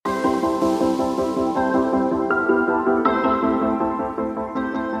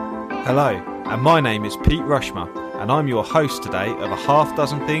Hello, and my name is Pete Rushmer, and I'm your host today of a Half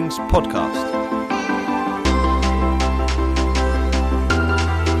Dozen Things podcast.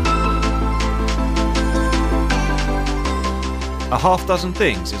 A Half Dozen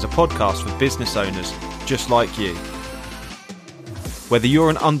Things is a podcast for business owners just like you. Whether you're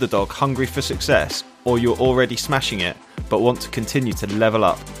an underdog hungry for success or you're already smashing it but want to continue to level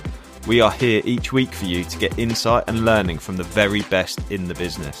up, we are here each week for you to get insight and learning from the very best in the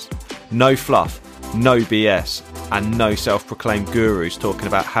business. No fluff, no BS, and no self-proclaimed gurus talking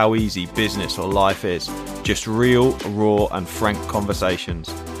about how easy business or life is. Just real, raw and frank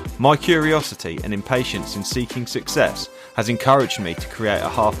conversations. My curiosity and impatience in seeking success has encouraged me to create a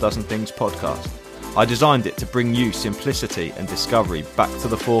Half Dozen Things podcast. I designed it to bring you simplicity and discovery back to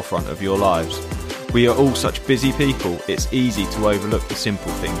the forefront of your lives. We are all such busy people, it's easy to overlook the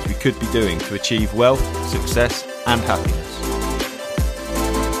simple things we could be doing to achieve wealth, success and happiness.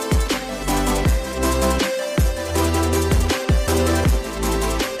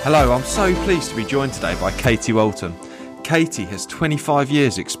 Hello, I'm so pleased to be joined today by Katy Walton. Katy has 25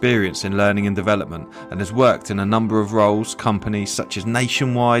 years experience in learning and development and has worked in a number of roles, companies such as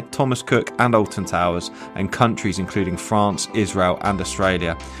Nationwide, Thomas Cook and Alton Towers, and countries including France, Israel and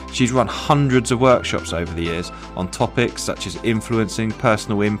Australia. She's run hundreds of workshops over the years on topics such as influencing,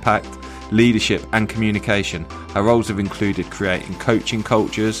 personal impact, leadership and communication. Her roles have included creating coaching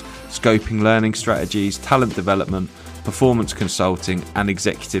cultures, scoping learning strategies, talent development, performance consulting and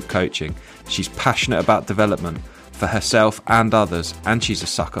executive coaching. She's passionate about development for herself and others, and she's a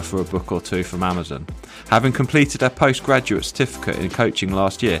sucker for a book or two from Amazon. Having completed her postgraduate certificate in coaching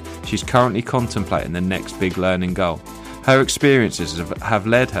last year, she's currently contemplating the next big learning goal. Her experiences have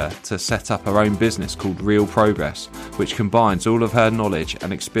led her to set up her own business called Real Progress, which combines all of her knowledge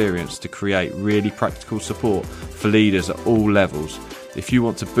and experience to create really practical support for leaders at all levels. If you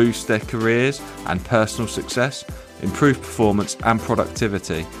want to boost their careers and personal success, improve performance and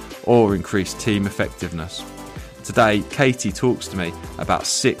productivity, or increase team effectiveness. Today, Katy talks to me about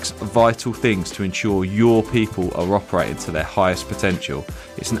 6 vital things to ensure your people are operating to their highest potential.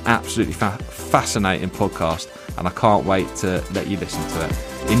 It's an absolutely fascinating podcast, and I can't wait to let you listen to it.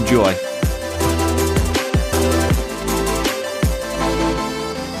 Enjoy.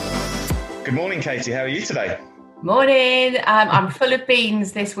 Good morning, Katy. How are you today? Morning. I'm full of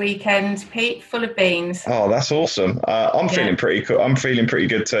beans this weekend, Pete. Full of beans. Oh, that's awesome. I'm feeling pretty cool. I'm feeling pretty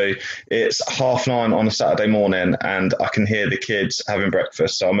good too. It's 9:30 on a Saturday morning and I can hear the kids having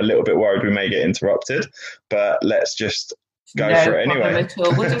breakfast. So I'm a little bit worried we may get interrupted, but let's just go for it anyway. No problem at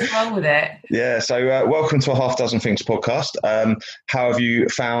all. We'll just roll with it. Yeah. So welcome to a Half Dozen Things podcast. How have you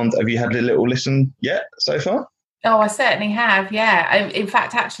had a little listen yet so far? Oh, I certainly have, yeah. In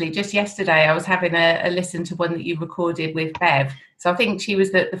fact, actually, just yesterday, I was having a listen to one that you recorded with Bev. So I think she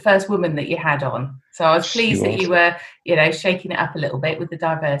was the first woman that you had on. So I was pleased that you were, shaking it up a little bit with the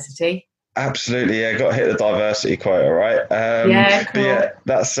diversity. Absolutely, yeah. Got to hit the diversity quota, right? Yeah, cool. Yeah,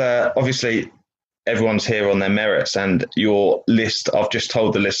 that's obviously everyone's here on their merits, and your list. I've just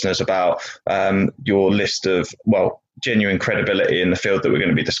told the listeners about your list of genuine credibility in the field that we're going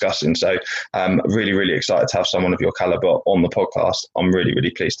to be discussing. So really, really excited to have someone of your caliber on the podcast. I'm really,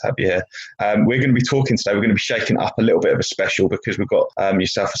 really pleased to have you here. We're going to be talking today. We're going to be shaking up a little bit of a special because we've got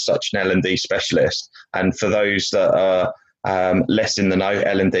yourself as such an L&D specialist. And for those that are less in the know,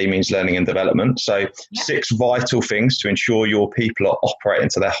 L&D means learning and development. So 6 vital things to ensure your people are operating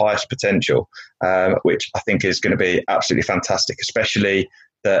to their highest potential, which I think is going to be absolutely fantastic, especially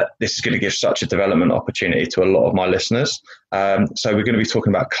that this is going to give such a development opportunity to a lot of my listeners. So we're going to be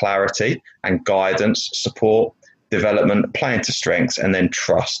talking about clarity and guidance, support, development, playing to strengths, and then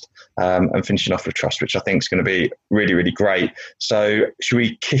trust, and finishing off with trust, which I think is going to be really, really great. So should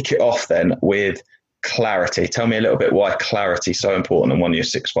we kick it off then with clarity? Tell me a little bit why clarity is so important and one of your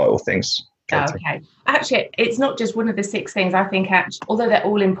 6 vital things. Katy. Okay. Actually, it's not just one of the 6 things. I think although they're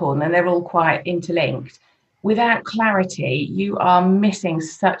all important and they're all quite interlinked, without clarity, you are missing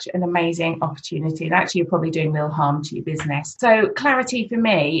such an amazing opportunity. And actually, you're probably doing real harm to your business. So clarity for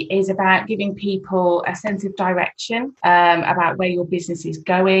me is about giving people a sense of direction about where your business is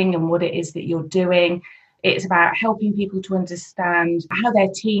going and what it is that you're doing. It's about helping people to understand how their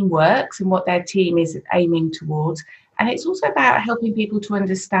team works and what their team is aiming towards. And it's also about helping people to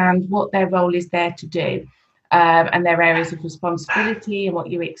understand what their role is there to do and their areas of responsibility and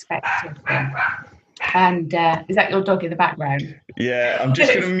what you expect of them. And is that your dog in the background? Yeah, I'm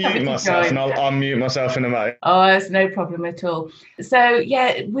just going to mute myself and I'll unmute myself in a moment. Oh, it's no problem at all. So,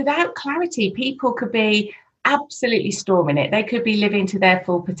 yeah, without clarity, people could be absolutely storming it. They could be living to their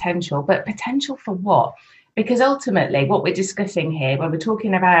full potential, but potential for what? Because ultimately what we're discussing here, when we're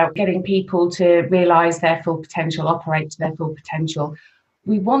talking about getting people to realise their full potential, operate to their full potential,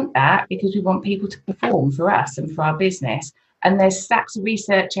 we want that because we want people to perform for us and for our business. And there's stacks of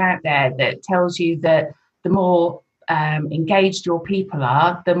research out there that tells you that the more engaged your people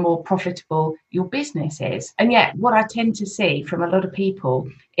are, the more profitable your business is. And yet what I tend to see from a lot of people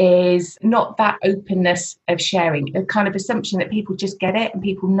is not that openness of sharing, a kind of assumption that people just get it and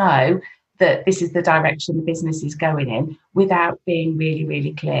people know that this is the direction the business is going in without being really,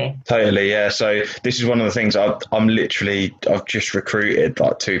 really clear. Totally, yeah. So this is one of the things I've just recruited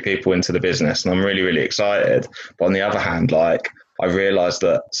like 2 people into the business, and I'm really, really excited. But on the other hand, like, I realised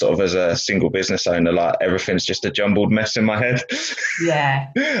that sort of as a single business owner, like, everything's just a jumbled mess in my head. Yeah.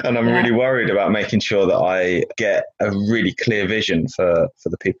 And I'm really worried about making sure that I get a really clear vision for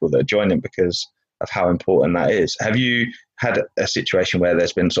the people that are joining, because of how important that is. Have you had a situation where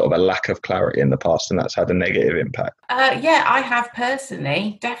there's been sort of a lack of clarity in the past and that's had a negative impact? Yeah, I have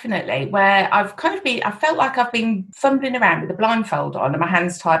personally, definitely, where I felt like I've been fumbling around with a blindfold on and my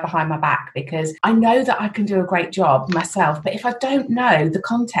hands tied behind my back, because I know that I can do a great job myself, but if I don't know the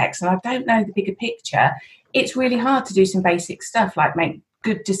context and I don't know the bigger picture, it's really hard to do some basic stuff like make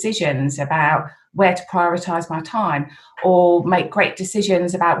good decisions about where to prioritise my time, or make great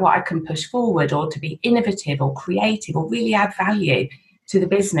decisions about what I can push forward, or to be innovative or creative or really add value to the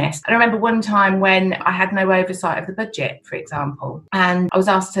business. And I remember one time when I had no oversight of the budget, for example, and I was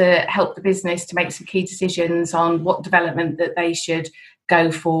asked to help the business to make some key decisions on what development that they should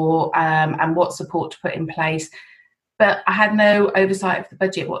go for, and what support to put in place. But I had no oversight of the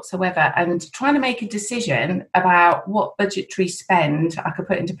budget whatsoever. And trying to make a decision about what budgetary spend I could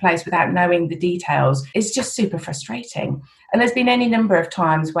put into place without knowing the details is just super frustrating. And there's been any number of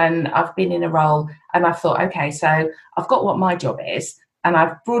times when I've been in a role and I've thought, okay, so I've got what my job is and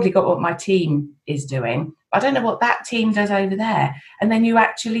I've broadly got what my team is doing. I don't know what that team does over there. And then you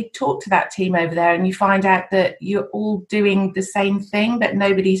actually talk to that team over there and you find out that you're all doing the same thing, but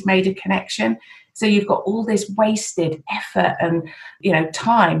nobody's made a connection. So you've got all this wasted effort and,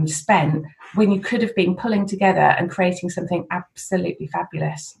 time spent when you could have been pulling together and creating something absolutely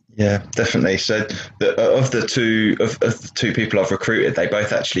fabulous. Yeah, definitely. So of the two people I've recruited, they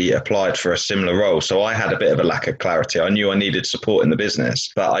both actually applied for a similar role. So I had a bit of a lack of clarity. I knew I needed support in the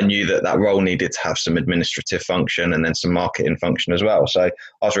business, but I knew that role needed to have some administrative function and then some marketing function as well. So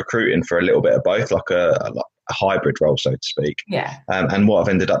I was recruiting for a little bit of both, like a hybrid role, so to speak. Yeah. And what I've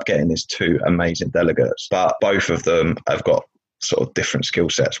ended up getting is 2 amazing delegates, but both of them have got sort of different skill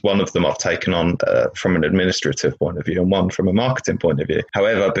sets. One of them I've taken on from an administrative point of view and one from a marketing point of view.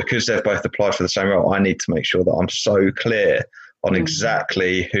 However, because they've both applied for the same role, I need to make sure that I'm so clear on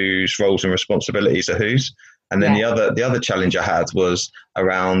exactly whose roles and responsibilities are whose. And then the other challenge I had was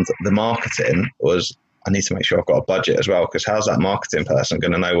around the marketing. Was I need to make sure I've got a budget as well, because how's that marketing person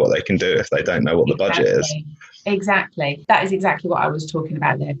going to know what they can do if they don't know what the budget is? Exactly. That is exactly what I was talking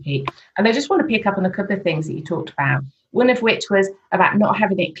about there, Pete. And I just want to pick up on a couple of things that you talked about. One of which was about not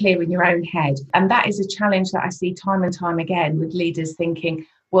having it clear in your own head. And that is a challenge that I see time and time again with leaders thinking,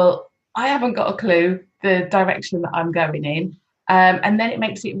 well, I haven't got a clue the direction that I'm going in. And then it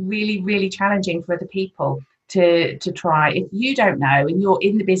makes it really, really challenging for other people to try. If you don't know and you're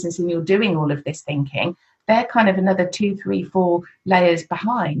in the business and you're doing all of this thinking, they're kind of another 2, 3, 4 layers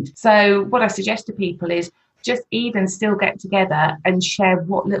behind. So what I suggest to people is just even still get together and share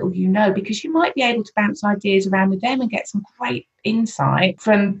what little you know, because you might be able to bounce ideas around with them and get some great insight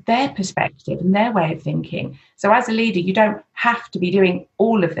from their perspective and their way of thinking. So as a leader, you don't have to be doing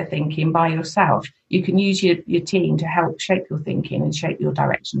all of the thinking by yourself. You can use your team to help shape your thinking and shape your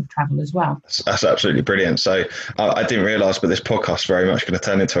direction of travel as well. That's absolutely brilliant. So I didn't realise, but this podcast is very much going to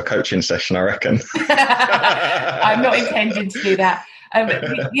turn into a coaching session, I reckon. I'm not intending to do that.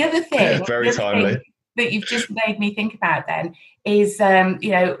 The other thing... Very timely. That you've just made me think about then is,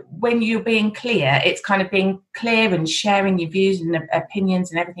 when you're being clear, it's kind of being clear and sharing your views and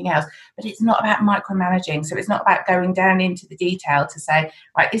opinions and everything else, but it's not about micromanaging. So it's not about going down into the detail to say,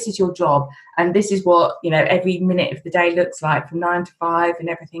 right, this is your job and this is what, every minute of the day looks like from 9 to 5 and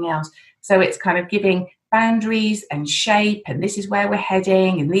everything else. So it's kind of giving boundaries and shape, and this is where we're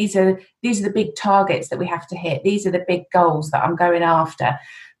heading, and these are the big targets that we have to hit. These are the big goals that I'm going after.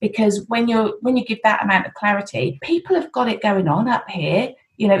 Because when you give that amount of clarity, people have got it going on up here.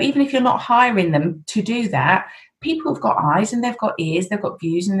 Even if you're not hiring them to do that, people have got eyes and they've got ears, they've got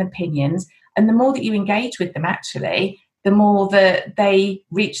views and opinions. And the more that you engage with them, actually, the more that they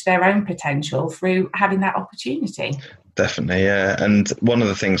reach their own potential through having that opportunity. Definitely, yeah. And one of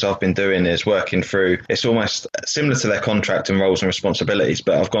the things I've been doing is working through, it's almost similar to their contract and roles and responsibilities,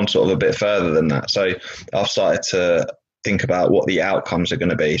 but I've gone sort of a bit further than that. So I've started to think about what the outcomes are going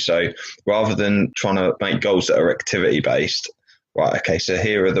to be. So rather than trying to make goals that are activity based, right, okay, so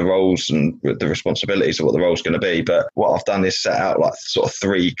here are the roles and the responsibilities of what the role's going to be. But what I've done is set out like sort of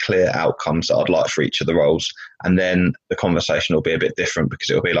 3 clear outcomes that I'd like for each of the roles. And then the conversation will be a bit different, because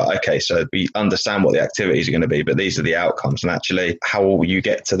it'll be like, okay, so we understand what the activities are going to be, but these are the outcomes. And actually, how will you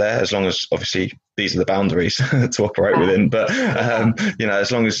get to there? As long as obviously these are the boundaries to operate within. But,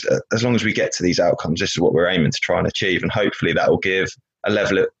 as long as we get to these outcomes, this is what we're aiming to try and achieve. And hopefully that will give a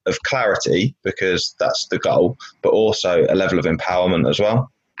level of clarity, because that's the goal, but also a level of empowerment as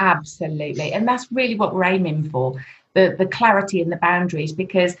well. Absolutely. And that's really what we're aiming for, the clarity and the boundaries,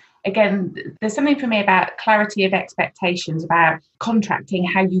 because again, there's something for me about clarity of expectations, about contracting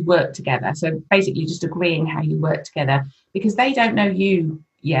how you work together. So basically just agreeing how you work together, because they don't know you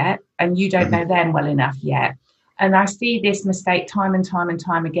yet and you don't know them well enough yet. And I see this mistake time and time and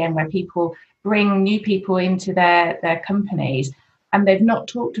time again, where people bring new people into their companies and they've not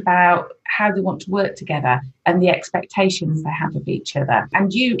talked about how they want to work together and the expectations they have of each other.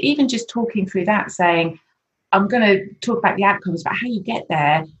 And you even just talking through that, saying, I'm going to talk about the outcomes, but how you get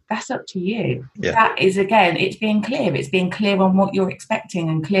there, that's up to you. Yeah. That is, again, it's being clear. It's being clear on what you're expecting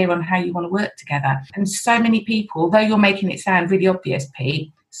and clear on how you want to work together. And so many people, though you're making it sound really obvious,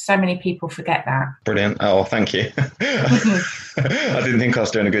 Pete, so many people forget that. Brilliant. Oh, thank you. I didn't think I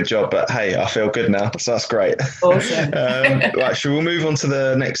was doing a good job, but hey, I feel good now. So that's great. Awesome. Right, so we'll move on to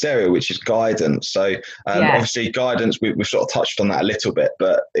the next area, which is guidance. So obviously guidance, we've sort of touched on that a little bit,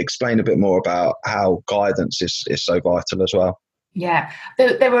 but explain a bit more about how guidance is so vital as well. Yeah,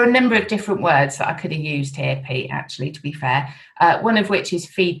 there were a number of different words that I could have used here, Pete, actually, to be fair. One of which is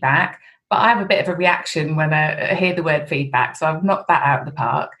feedback. But I have a bit of a reaction when I hear the word feedback, so I've knocked that out of the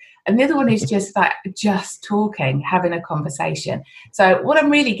park. And the other one is just talking, having a conversation. So what I'm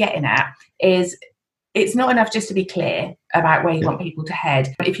really getting at is it's not enough just to be clear about where you want people to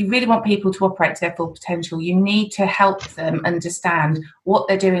head. If you really want people to operate to their full potential, you need to help them understand what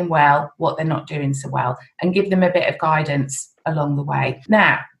they're doing well, what they're not doing so well, and give them a bit of guidance along the way.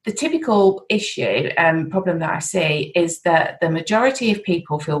 Now, the typical issue and problem that I see is that the majority of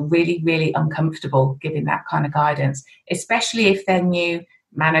people feel really, really uncomfortable giving that kind of guidance, especially if they're new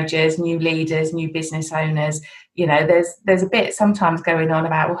managers, new leaders, new business owners. You know, there's a bit sometimes going on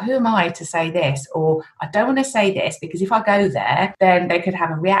about, well, who am I to say this? Or I don't want to say this because if I go there, then they could have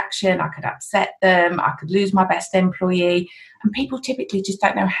a reaction, I could upset them, I could lose my best employee. And people typically just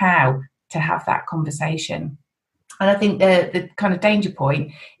don't know how to have that conversation. And I think the kind of danger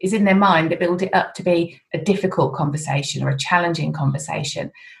point is in their mind, they build it up to be a difficult conversation or a challenging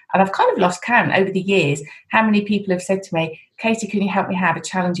conversation. And I've kind of lost count over the years how many people have said to me, Katy, can you help me have a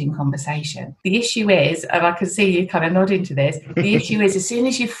challenging conversation? The issue is, and I can see you kind of nodding to this, the issue is as soon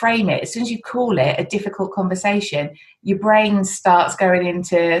as you frame it, as soon as you call it a difficult conversation, your brain starts going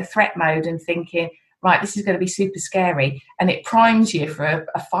into threat mode and thinking, right, this is going to be super scary. And it primes you for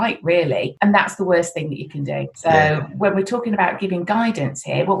a fight, really. And that's the worst thing that you can do. So when we're talking about giving guidance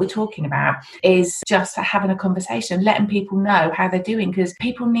here, what we're talking about is just having a conversation, letting people know how they're doing, because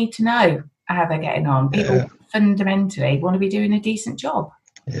people need to know how they're getting on. People fundamentally want to be doing a decent job.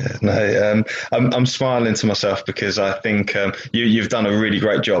 Yeah, no, I'm smiling to myself because I think you've done a really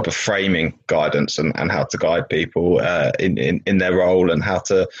great job of framing guidance and how to guide people in their role and how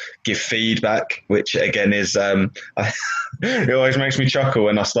to give feedback, which again is it always makes me chuckle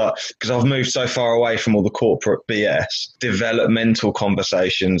when I start, because I've moved so far away from all the corporate BS, developmental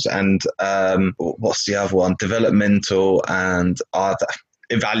conversations and what's the other one? Developmental and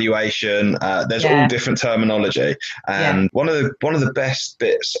evaluation. There's all different terminology, and one of the best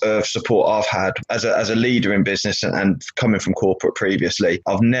bits of support I've had as a leader in business and coming from corporate previously,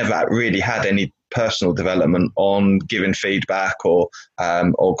 I've never really had any personal development on giving feedback or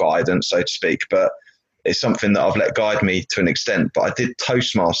guidance, so to speak, but it's something that I've let guide me to an extent. But I did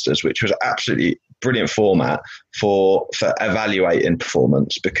Toastmasters, which was absolutely brilliant format for evaluating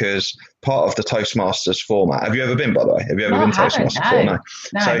performance, because part of the Toastmasters format, have you ever been, by the way? Have you ever been Toastmasters before? No.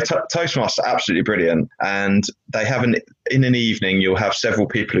 So Toastmasters are absolutely brilliant, and they have in an evening you'll have several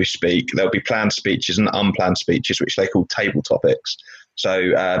people who speak. There'll be planned speeches and unplanned speeches, which they call table topics.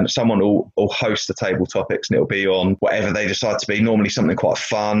 So someone will host the table topics, and it'll be on whatever they decide to be, normally something quite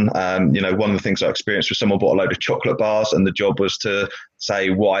fun. One of the things I experienced was someone bought a load of chocolate bars, and the job was to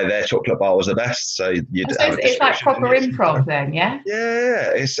say why their chocolate bar was the best. So it's like proper improv then, yeah?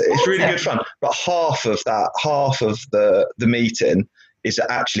 Yeah, it's really good fun. But half of the meeting is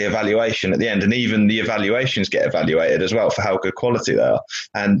actually evaluation at the end, and even the evaluations get evaluated as well for how good quality they are.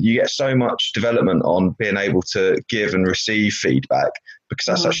 And you get so much development on being able to give and receive feedback, because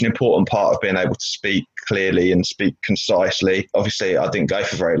that's such an important part of being able to speak clearly and speak concisely. Obviously, I didn't go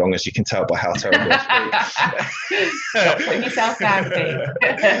for very long, as you can tell by how terrible I speak. Stop putting yourself down, Pete.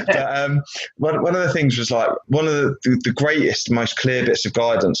 But one of the things was like, one of the greatest, most clear bits of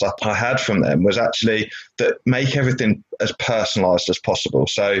guidance I had from them was actually that make everything as personalised as possible.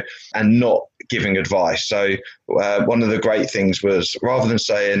 So, and not giving advice. So one of the great things was, rather than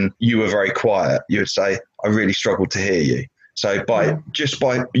saying you were very quiet, you would say, I really struggled to hear you. So by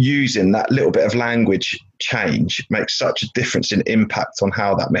using that little bit of language change makes such a difference in impact on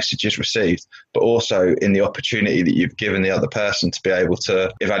how that message is received, but also in the opportunity that you've given the other person to be able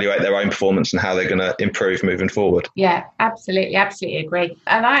to evaluate their own performance and how they're going to improve moving forward. Yeah, absolutely agree.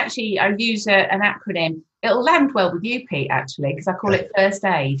 And I use an acronym. It'll land well with you, Pete, actually, because I call it first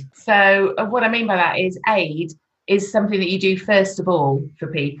aid. So what I mean by that is aid is something that you do first of all for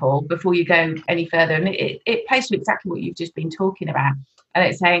people before you go any further. And it plays to exactly what you've just been talking about. And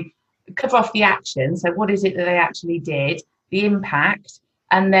it's saying, cover off the action. So what is it that they actually did, the impact,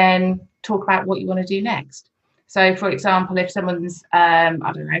 and then talk about what you want to do next. So, for example, if someone's,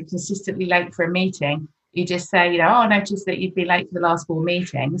 consistently late for a meeting, you just say, I noticed that you've been late for the last 4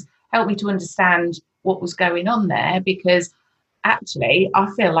 meetings. Help me to understand what was going on there, because actually, I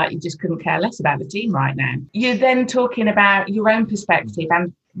feel like you just couldn't care less about the team right now. You're then talking about your own perspective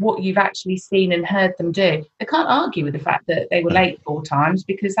and what you've actually seen and heard them do. They can't argue with the fact that they were late 4 times,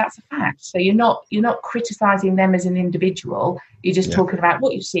 because that's a fact. So you're not criticising them as an individual. You're just talking about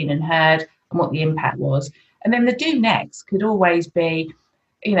what you've seen and heard and what the impact was. And then the do next could always be,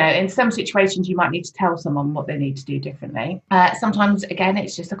 in some situations you might need to tell someone what they need to do differently. Sometimes, again,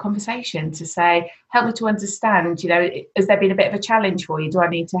 it's just a conversation to say, help me to understand, has there been a bit of a challenge for you? Do I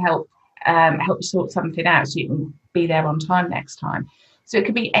need to help you sort something out so you can be there on time next time? So it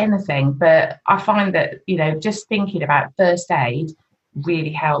could be anything, but I find that, just thinking about first aid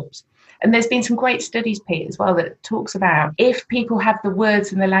really helps. And there's been some great studies, Pete, as well, that talks about if people have the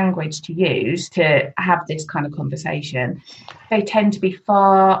words and the language to use to have this kind of conversation, they tend to be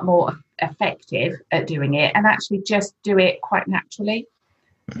far more effective at doing it and actually just do it quite naturally.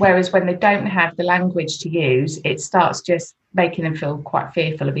 Whereas when they don't have the language to use, it starts just making them feel quite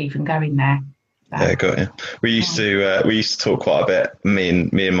fearful of even going there. Yeah, got you. We used to talk quite a bit. Me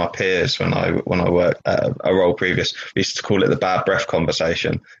and my peers when I worked a role previous. We used to call it the bad breath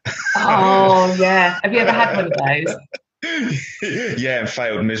conversation. Oh yeah, have you ever had one of those? Yeah, and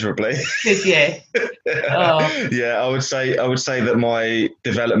failed miserably. Did you? Oh. Yeah, I would say that my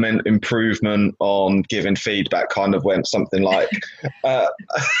development improvement on giving feedback kind of went something like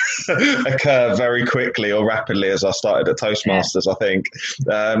occur very quickly or rapidly as I started at Toastmasters, I think.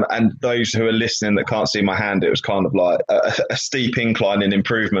 And those who are listening that can't see my hand, it was kind of like a steep incline in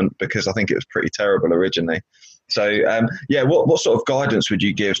improvement, because I think it was pretty terrible originally. So, what sort of guidance would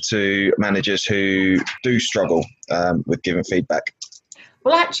you give to managers who do struggle with giving feedback?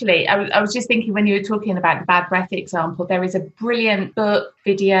 Well, actually, I was just thinking when you were talking about the bad breath example, there is a brilliant book,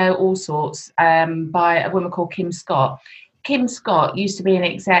 video, all sorts, by a woman called Kim Scott. Kim Scott used to be an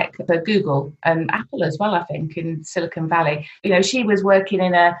exec for Google and Apple as well, I think, in Silicon Valley. She was working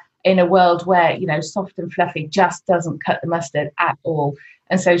in a world where, soft and fluffy just doesn't cut the mustard at all.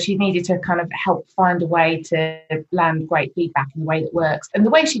 And so she needed to kind of help find a way to land great feedback in a way that works. And the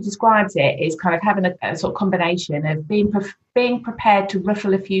way she describes it is kind of having a sort of combination of being prepared to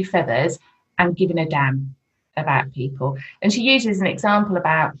ruffle a few feathers and giving a damn about people. And she uses an example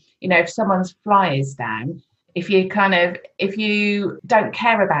about, if someone's fly is down, if you don't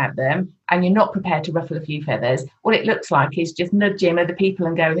care about them and you're not prepared to ruffle a few feathers, what it looks like is just nudging other people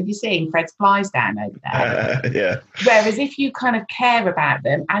and going, have you seen Fred's flies down over there? Yeah. Whereas if you kind of care about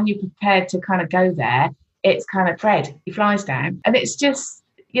them and you're prepared to kind of go there, it's kind of, Fred, your flies down. And it's just,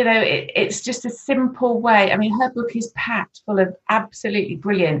 it's just a simple way. I mean, her book is packed full of absolutely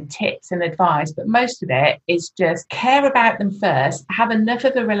brilliant tips and advice, but most of it is just care about them first, have enough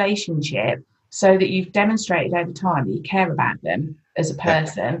of a relationship so that you've demonstrated over time that you care about them as a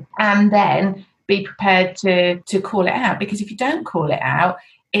person, and then be prepared to call it out. Because if you don't call it out,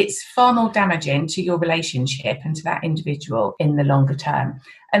 it's far more damaging to your relationship and to that individual in the longer term.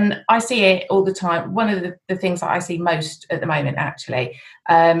 And I see it all the time. One of the things that I see most at the moment, actually,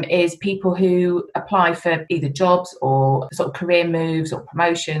 is people who apply for either jobs or sort of career moves or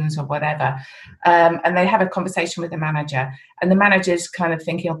promotions or whatever. And they have a conversation with the manager. And the manager's kind of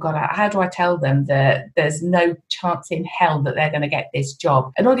thinking, oh, God, how do I tell them that there's no chance in hell that they're going to get this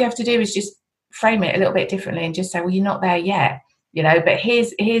job? And all you have to do is just frame it a little bit differently and just say, well, you're not there yet. But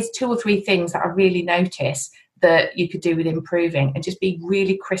here's 2 or 3 things that I really notice that you could do with improving, and just be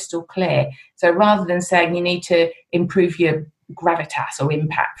really crystal clear. So rather than saying you need to improve your gravitas or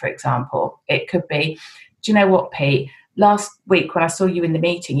impact, for example, it could be, do you know what, Pete? Last week when I saw you in the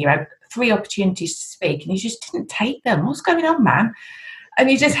meeting, you had 3 opportunities to speak and you just didn't take them. What's going on, man? And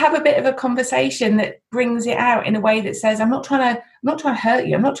you just have a bit of a conversation that brings it out in a way that says, I'm not trying to hurt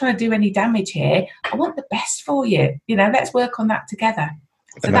you. I'm not trying to do any damage here. I want the best for you. Let's work on that together.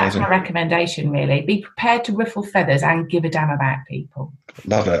 So Amazing. That's my recommendation, really. Be prepared to ruffle feathers and give a damn about people.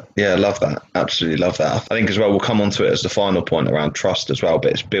 Love it. Yeah, love that. Absolutely love that. I think as well, we'll come on to it as the final point around trust as well,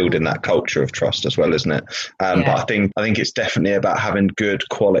 but it's building that culture of trust as well, isn't it? But I think it's definitely about having good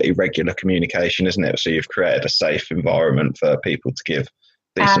quality, regular communication, isn't it? So you've created a safe environment for people to give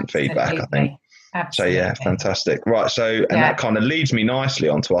decent feedback, I think. Absolutely. So yeah, fantastic. Right, so that kind of leads me nicely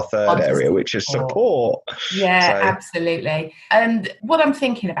onto our third area, which is support. Yeah, absolutely. And what I'm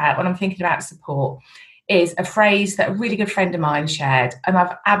thinking about when I'm thinking about support is a phrase that a really good friend of mine shared, and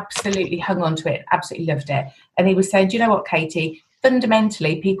I've absolutely hung on to it, absolutely loved it. And he was saying, do you know what, Katy?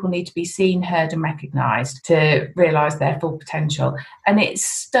 Fundamentally, people need to be seen, heard and recognised to realise their full potential. And it's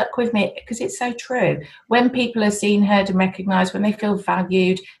stuck with me because it's so true. When people are seen, heard and recognised, when they feel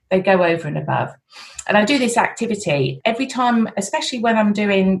valued, they go over and above. And I do this activity every time, especially when I'm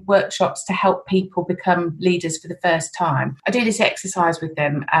doing workshops to help people become leaders for the first time. I do this exercise with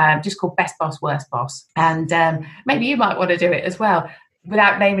them, just called Best Boss, Worst Boss. And maybe you might want to do it as well,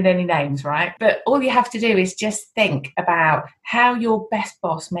 without naming any names, right? But all you have to do is just think about how your best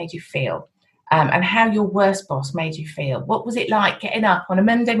boss made you feel, and how your worst boss made you feel. What was it like getting up on a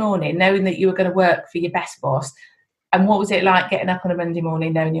Monday morning knowing that you were going to work for your best boss? And what was it like getting up on a Monday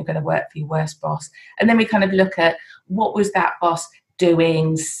morning knowing you're going to work for your worst boss? And then we kind of look at what was that boss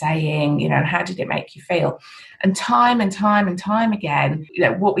doing, saying, and how did it make you feel? And time again,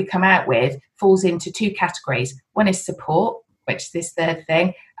 what we come out with falls into 2 categories. One is support, which is this third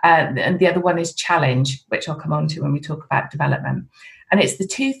thing, and the other one is challenge, which I'll come on to when we talk about development. And it's the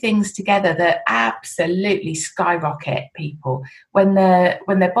 2 things together that absolutely skyrocket people. When their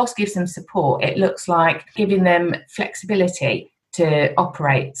boss gives them support, it looks like giving them flexibility to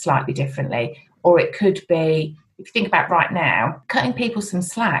operate slightly differently. Or it could be, if you think about right now, cutting people some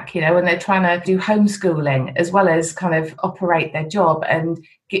slack, when they're trying to do homeschooling as well as kind of operate their job,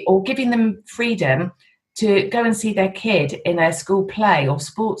 or giving them freedom to go and see their kid in a school play or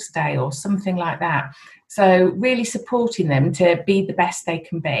sports day or something like that. So really supporting them to be the best they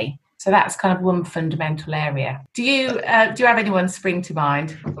can be. So that's kind of one fundamental area. Do you have anyone spring to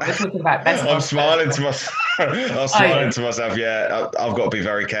mind? We're talking about best. I'm smiling to myself. Yeah, I've got to be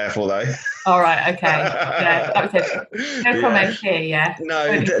very careful though. All right. Okay. Yeah, that was it. No comments here. Yeah.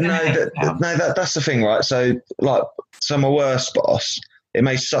 That's the thing, right? So my worst boss, it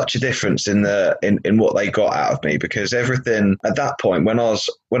made such a difference in what they got out of me, because everything at that point, when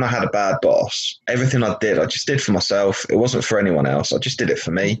I had a bad boss, everything I did, I just did for myself. It wasn't for anyone else. I just did it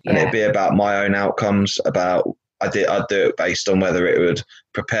for me. Yeah. And it'd be about my own outcomes, I'd do it based on whether it would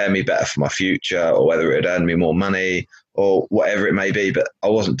prepare me better for my future or whether it would earn me more money or whatever it may be. But I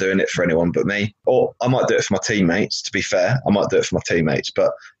wasn't doing it for anyone but me. Or I might do it for my teammates, to be fair. I might do it for my teammates,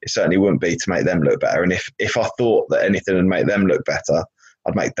 but it certainly wouldn't be to make them look better. And if I thought that anything would make them look better,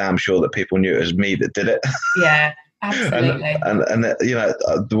 I'd make damn sure that people knew it was me that did it. Yeah, absolutely. and that's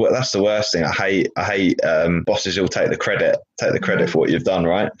the worst thing. I hate bosses who'll take the credit for what you've done,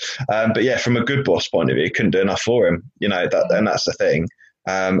 right? But yeah, from a good boss point of view, couldn't do enough for him. And that's the thing.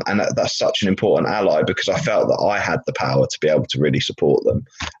 And that's such an important ally, because I felt that I had the power to be able to really support them,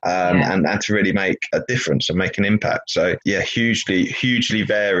 and to really make a difference and make an impact. So yeah, hugely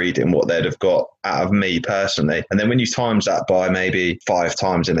varied in what they'd have got out of me personally. And then when you times that by maybe 5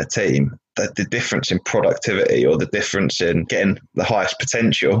 times in a team, the difference in productivity, or the difference in getting the highest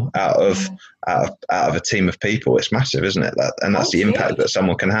potential out of a team of people, it's massive, isn't it? That's the impact that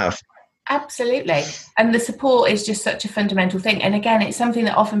someone can have. Absolutely. And the support is just such a fundamental thing. And again, it's something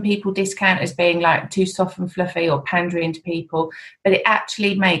that often people discount as being like too soft and fluffy or pandering to people, but it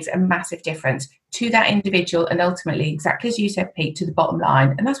actually makes a massive difference to that individual and ultimately, exactly as you said, Pete, to the bottom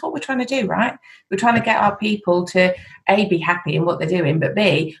line. And that's what we're trying to do, right? We're trying to get our people to A, be happy in what they're doing, but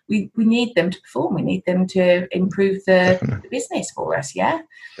B, we need them to perform. We need them to improve the business for us. Yeah.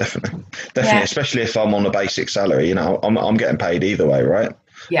 Definitely. Yeah. Especially if I'm on a basic salary, you know, I'm getting paid either way, right?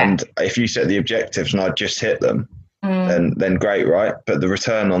 Yeah. And if you set the objectives and I just hit them, then great, right? But the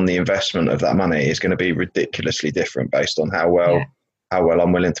return on the investment of that money is going to be ridiculously different based on how well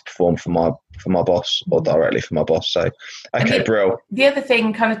I'm willing to perform for my boss or directly for my boss. So, okay, brilliant. The other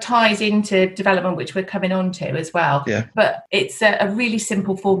thing kind of ties into development, which we're coming on to as well. Yeah. But it's a really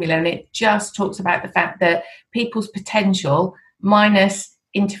simple formula, and it just talks about the fact that people's potential minus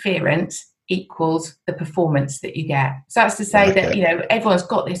interference equals the performance that you get. So that's to say that, you know, everyone's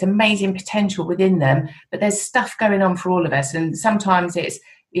got this amazing potential within them, but there's stuff going on for all of us. And sometimes it's,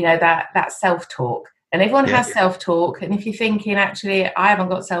 you know, that self-talk. And everyone has self-talk. And if you're thinking, actually, I haven't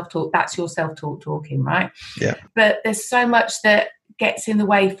got self-talk, that's your self-talk talking, right? Yeah. But there's so much that gets in the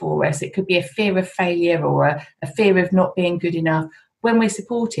way for us. It could be a fear of failure or a fear of not being good enough. When we're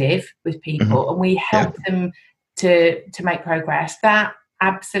supportive with people and we help them to make progress, that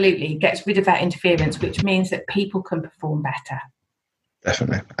absolutely gets rid of that interference, which means that people can perform better.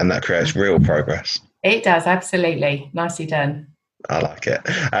 Definitely. And that creates real progress. It does, absolutely. Nicely done. I like it.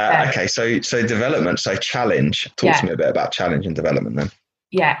 Okay, so development, so challenge. Talk to me a bit about challenge and development then.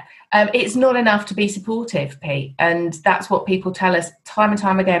 Yeah. It's not enough to be supportive, Pete. And that's what people tell us time and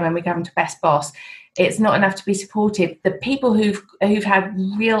time again when we go into Best Boss. It's not enough to be supportive. The people who've had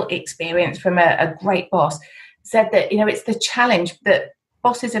real experience from a great boss said that, you know, it's the challenge that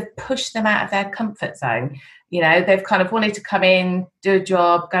bosses have pushed them out of their comfort zone. You know, they've kind of wanted to come in, do a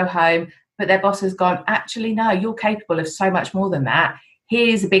job, go home, but their boss has gone, actually, no, you're capable of so much more than that.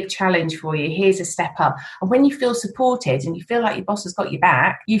 Here's a big challenge for you. Here's a step up. And when you feel supported and you feel like your boss has got your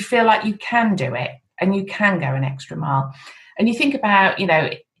back, you feel like you can do it and you can go an extra mile. And you think about, you know,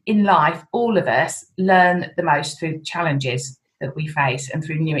 in life, all of us learn the most through challenges that we face and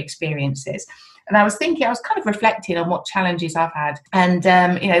through new experiences. And I was kind of reflecting on what challenges I've had. And,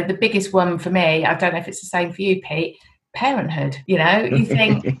 you know, the biggest one for me, I don't know if it's the same for you, Pete, parenthood. You know, you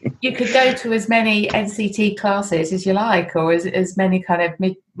think you could go to as many NCT classes as you like, or as many kind of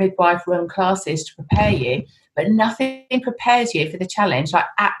midwife run classes to prepare you, but nothing prepares you for the challenge like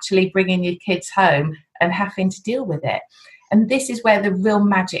actually bringing your kids home and having to deal with it. And this is where the real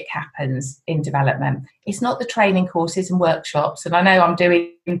magic happens in development. It's not the training courses and workshops. And I know I'm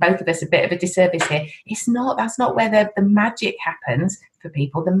doing both of us a bit of a disservice here. That's not where the magic happens for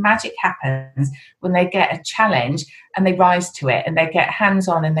people. The magic happens when they get a challenge and they rise to it and they get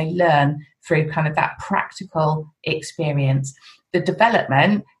hands-on and they learn through kind of that practical experience. The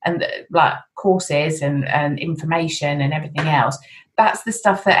development and like courses and information and everything else, that's the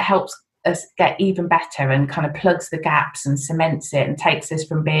stuff that helps us get even better and kind of plugs the gaps and cements it and takes us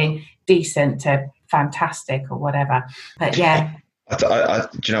from being decent to fantastic or whatever. But yeah. Do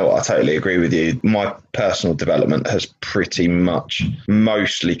you know what? I totally agree with you. My personal development has pretty much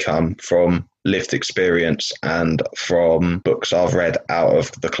mostly come from lived experience and from books I've read out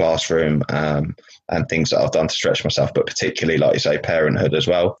of the classroom and things that I've done to stretch myself, but particularly, like you say, parenthood as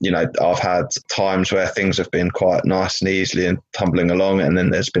well. You know, I've had times where things have been quite nice and easily and tumbling along, and then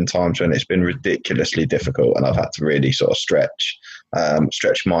there's been times when it's been ridiculously difficult and I've had to really sort of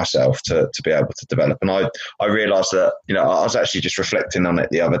stretch myself to be able to develop. And I realised that, you know, I was actually just reflecting on it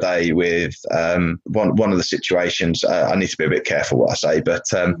the other day with one of the situations. I need to be a bit careful what I say, but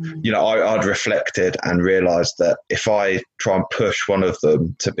you know, I'd reflected and realised that if I try and push one of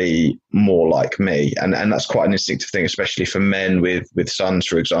them to be more like me, and that's quite an instinctive thing, especially for men with sons,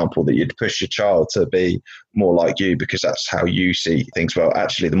 for example, that you'd push your child to be more like you because that's how you see things. Well,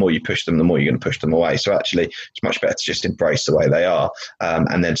 actually, the more you push them, the more you're going to push them away. So actually, it's much better to just embrace the way they are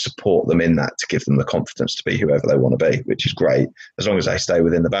and then support them in that to give them the confidence to be whoever they want to be, which is great as long as they stay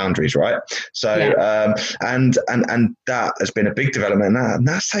within the boundaries, right? So and that has been a big development, and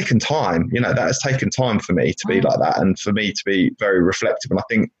that's taken time. You know, that has taken time for me to be like that and for me to be very reflective. And I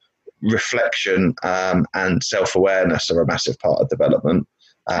think reflection and self-awareness are a massive part of development.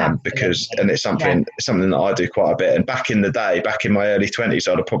 Because it's something that I do quite a bit. And back in the day, back in my early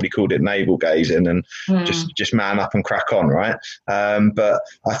 20s, I'd have probably called it navel gazing and just man up and crack on, right? But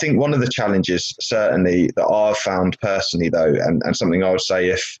I think one of the challenges certainly that I've found personally, though, and something I would say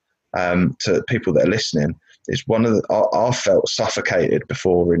if to people that are listening, is I've felt suffocated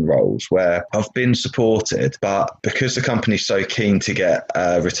before in roles where I've been supported, but because the company's so keen to get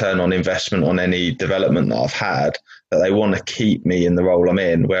a return on investment on any development that I've had, that they want to keep me in the role I'm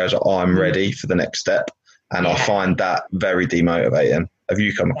in, whereas I'm ready for the next step. And I find that very demotivating. Have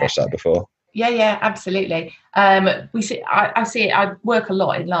you come across that before? Yeah, absolutely. I see it. I work a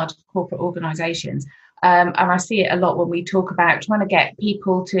lot in large corporate organisations, and I see it a lot when we talk about trying to get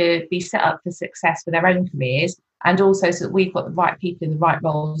people to be set up for success for their own careers, and also so that we've got the right people in the right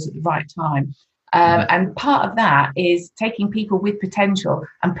roles at the right time. And part of that is taking people with potential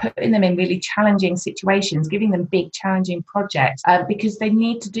and putting them in really challenging situations, giving them big, challenging projects, because they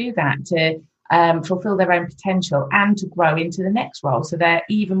need to do that to fulfill their own potential and to grow into the next role, so they're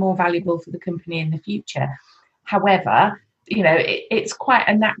even more valuable for the company in the future. However, it's quite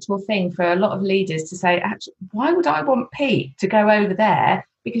a natural thing for a lot of leaders to say, actually, why would I want Pete to go over there,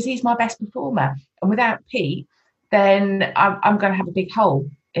 because he's my best performer, and without Pete then I'm going to have a big hole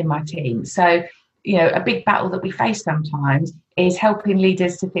in my team. So a big battle that we face sometimes is helping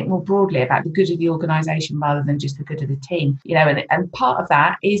leaders to think more broadly about the good of the organisation rather than just the good of the team. And part of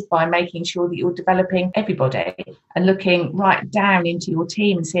that is by making sure that you're developing everybody and looking right down into your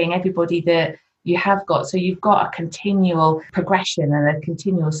team and seeing everybody that you have got. So you've got a continual progression and a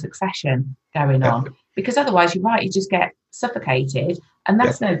continual succession going on. Because otherwise, you're right, you just get suffocated, and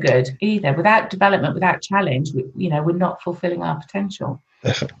that's no good either. Without development, without challenge, we're not fulfilling our potential.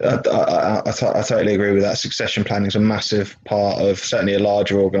 I totally agree with that. Succession planning is a massive part of certainly a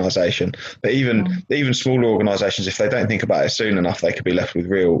larger organisation, but even smaller organisations, if they don't think about it soon enough, they could be left with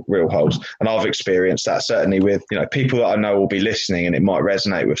real holes. And I've experienced that certainly with people that I know will be listening, and it might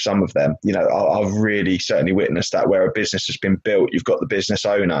resonate with some of them. I've really certainly witnessed that, where a business has been built, you've got the business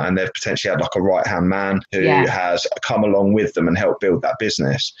owner, and they've potentially had like a right hand man who has come along with them and helped build that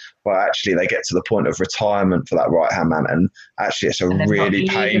business. But actually, they get to the point of retirement for that right hand man, and actually, it's a really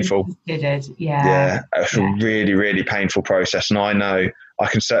painful. It's a really, really painful process. And I know I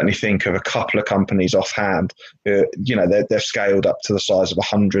can certainly think of a couple of companies offhand who, they've scaled up to the size of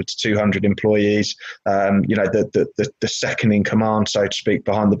 100 to 200 employees. The second in command, so to speak,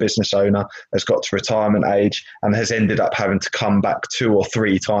 behind the business owner has got to retirement age and has ended up having to come back 2 or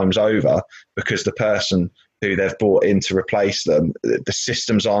 3 times over, because the person who they've brought in to replace them, the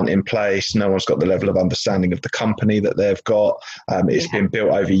systems aren't in place. No one's got the level of understanding of the company that they've got. It's been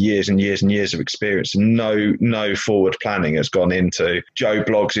built over years and years and years of experience. No forward planning has gone into Joe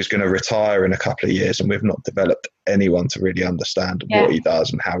Bloggs is going to retire in a couple of years, and we've not developed anyone to really understand what he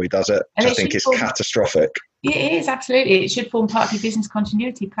does and how he does it. And I think it's catastrophic. It is, absolutely. It should form part of your business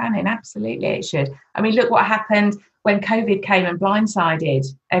continuity planning. Absolutely, it should. I mean, look what happened when COVID came and blindsided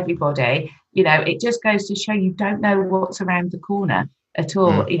everybody. It just goes to show you don't know what's around the corner at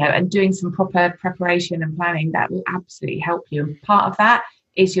all, and doing some proper preparation and planning, that will absolutely help you. And part of that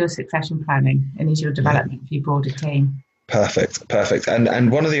is your succession planning and is your development for your broader team. Perfect. And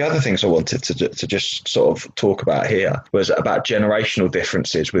one of the other things I wanted to just sort of talk about here was about generational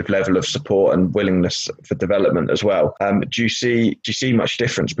differences with level of support and willingness for development as well. Do you see much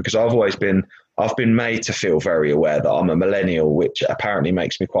difference? Because I've been made to feel very aware that I'm a millennial, which apparently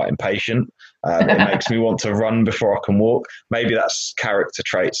makes me quite impatient. It makes me want to run before I can walk. Maybe that's character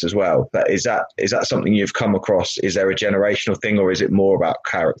traits as well. But is that something you've come across? Is there a generational thing, or is it more about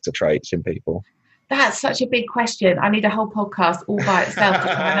character traits in people? That's such a big question. I need a whole podcast all by itself to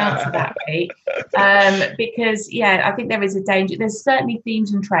try and answer that, Pete. Because, I think there is a danger. There's certainly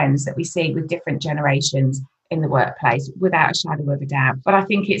themes and trends that we see with different generations in the workplace, without a shadow of a doubt. But I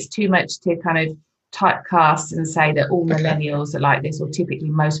think it's too much to kind of typecast and say that all millennials are like this, or typically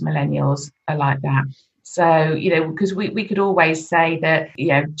most millennials are like that. So, because we could always say that,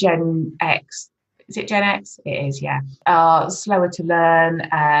 Gen X, is it Gen X? It is, are slower to learn.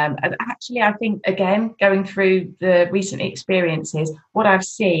 And actually, I think, again, going through the recent experiences, what I've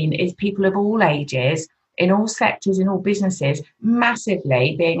seen is people of all ages, in all sectors, in all businesses,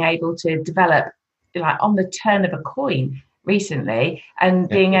 massively being able to develop like on the turn of a coin recently, and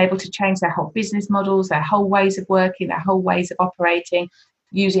being able to change their whole business models, their whole ways of working, their whole ways of operating,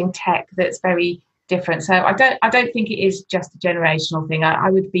 using tech that's very different. So I don't think it is just a generational thing. I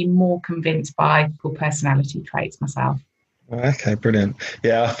would be more convinced by personality traits myself. Okay, brilliant.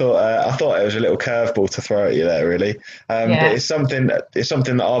 Yeah, I thought it was a little curveball to throw at you there, really. But Yeah. it's something that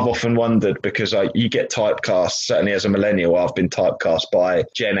I've often wondered because you get typecast. Certainly, as a millennial, I've been typecast by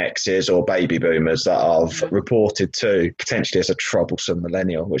Gen X's or baby boomers that I've reported to potentially as a troublesome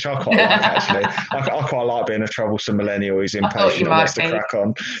millennial, which I quite like actually. I quite like being a troublesome millennial who's I thought you impatient and wants might to be. crack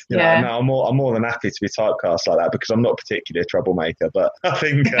on. Yeah. No, I'm more than happy to be typecast like that because I'm not particularly a troublemaker. But I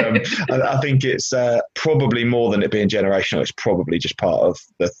think I think it's probably more than it being generational. It's probably just part of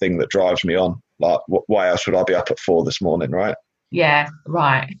the thing that drives me on. Like, why else would I be up at 4 this morning, right? Yeah,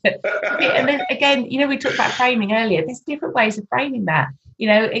 right. And then again, we talked about framing earlier. There's different ways of framing that.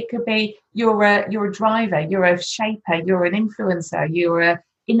 It could be you're a driver, you're a shaper, you're an influencer, you're a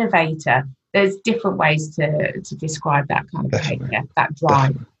innovator. There's different ways to describe that kind of behaviour, that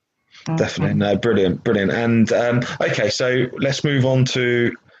drive. Definitely. No, brilliant. And okay, so let's move on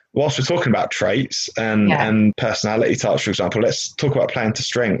to, whilst we're talking about traits and personality types, for example, let's talk about playing to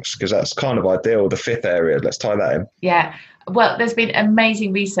strengths, because that's kind of ideal, the fifth area. Let's tie that in. Yeah. Well, there's been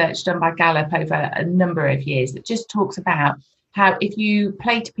amazing research done by Gallup over a number of years that just talks about how if you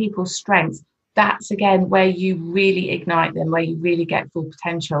play to people's strengths, that's again where you really ignite them, where you really get full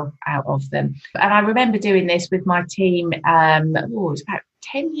potential out of them. And I remember doing this with my team, it was about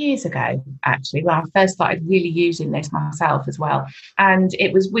 10 years ago, actually, when I first started really using this myself as well. And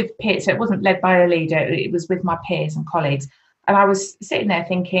it was with peers, so it wasn't led by a leader, it was with my peers and colleagues. And I was sitting there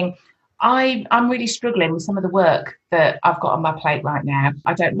thinking, I'm really struggling with some of the work that I've got on my plate right now.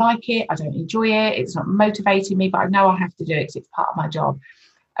 I don't like it. I don't enjoy it. It's not motivating me, but I know I have to do it because it's part of my job.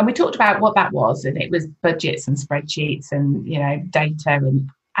 And we talked about what that was, and it was budgets and spreadsheets and, data and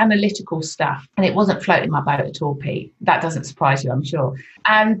analytical stuff. And it wasn't floating my boat at all, Pete. That doesn't surprise you, I'm sure.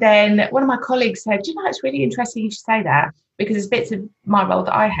 And then one of my colleagues said, it's really interesting you should say that, because there's bits of my role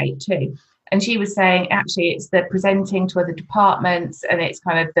that I hate too. And she was saying, actually, it's the presenting to other departments, and it's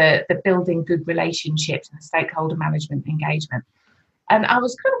kind of the building good relationships and stakeholder management engagement. And I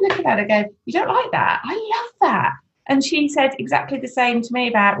was kind of looking at her going, you don't like that? I love that. And she said exactly the same to me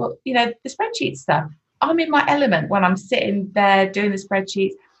about, the spreadsheet stuff. I'm in my element when I'm sitting there doing the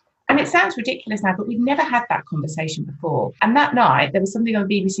spreadsheets. And it sounds ridiculous now, but we've never had that conversation before. And that night, there was something on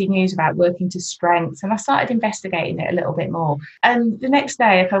BBC News about working to strengths, and I started investigating it a little bit more. And the next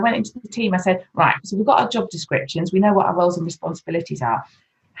day, if I went into the team, I said, right, so we've got our job descriptions. We know what our roles and responsibilities are.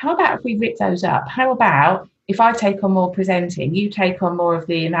 How about if we rip those up? How about if I take on more presenting, you take on more of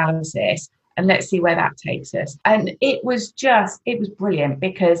the analysis, and let's see where that takes us. And it was brilliant,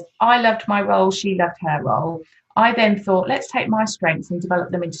 because I loved my role. She loved her role. I then thought, let's take my strengths and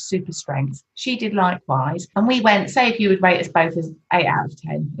develop them into super strengths. She did likewise. And we went, say if you would rate us both as 8 out of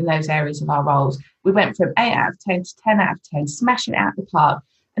 10 in those areas of our roles, we went from 8 out of 10 to 10 out of 10, smashing it out of the park.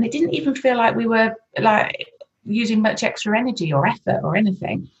 And it didn't even feel like we were using much extra energy or effort or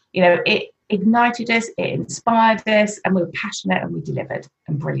anything. It ignited us, it inspired us, and we were passionate and we delivered,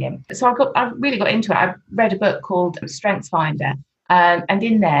 and brilliant. So I really got into it. I read a book called Strengths Finder. And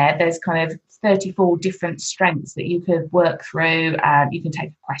in there, there's kind of 34 different strengths that you could work through. You can take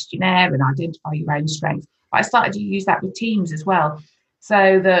a questionnaire and identify your own strengths. But I started to use that with teams as well,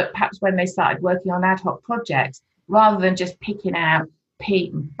 so that perhaps when they started working on ad hoc projects, rather than just picking out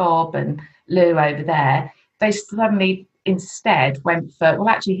Pete and Bob and Lou over there, they suddenly instead went for, well,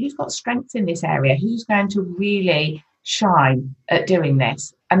 actually, who's got strengths in this area? Who's going to really shine at doing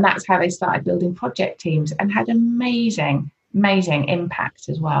this? And that's how they started building project teams, and had amazing impact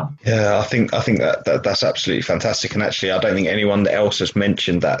as well. Yeah, I think that's absolutely fantastic. And actually, I don't think anyone else has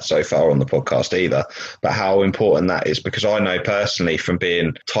mentioned that so far on the podcast either, but how important that is, because I know personally from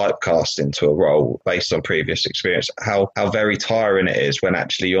being typecast into a role based on previous experience, how very tiring it is when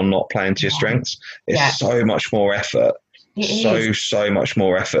actually you're not playing to your strengths. It's so much more effort. So much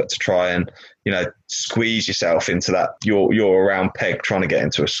more effort to try and squeeze yourself into that you're a round peg trying to get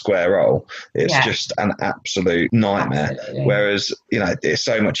into a square role. It's just an absolute nightmare. Absolutely. Whereas it's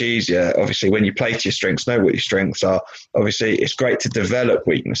so much easier, obviously, when you play to your strengths, know what your strengths are. Obviously, it's great to develop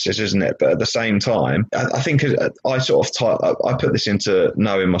weaknesses, isn't it? But at the same time, I think I put this into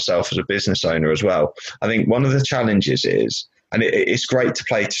knowing myself as a business owner as well. I think one of the challenges is, and it's great to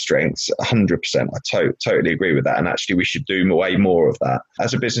play to strengths, 100%. I totally agree with that. And actually, we should do way more of that.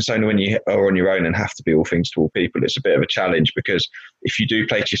 As a business owner, when you are on your own and have to be all things to all people, it's a bit of a challenge, because if you do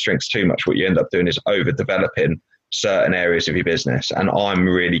play to your strengths too much, what you end up doing is overdeveloping certain areas of your business. And I'm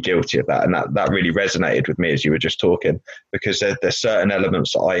really guilty of that. And that really resonated with me as you were just talking, because there's certain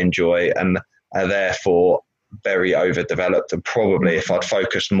elements that I enjoy, and therefore very overdeveloped, and probably if I'd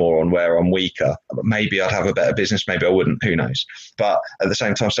focused more on where I'm weaker, maybe I'd have a better business, maybe I wouldn't, who knows. But at the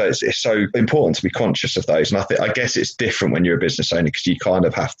same time, so it's so important to be conscious of those. And I guess it's different when you're a business owner, because you kind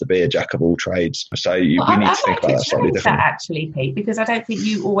of have to be a jack of all trades. So we need to think about that slightly differently. Actually, Pete, because I don't think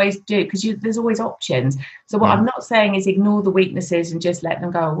you always do, because there's always options. So what I'm not saying is ignore the weaknesses and just let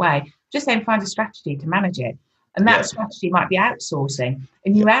them go away. Just then find a strategy to manage it. And that strategy might be outsourcing.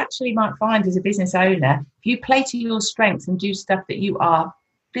 And you actually might find as a business owner, if you play to your strengths and do stuff that you are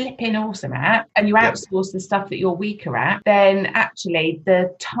flipping awesome at, and you outsource the stuff that you're weaker at, then actually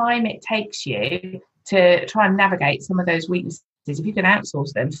the time it takes you to try and navigate some of those weaknesses, if you can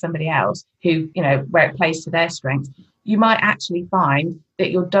outsource them to somebody else who, where it plays to their strengths, you might actually find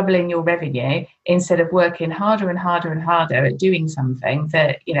that you're doubling your revenue instead of working harder and harder and harder at doing something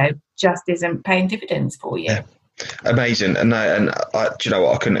that, just isn't paying dividends for you. Yeah. Amazing. And do you know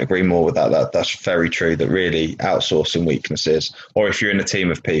what? I couldn't agree more with that. That's very true, that really outsourcing weaknesses, or if you're in a team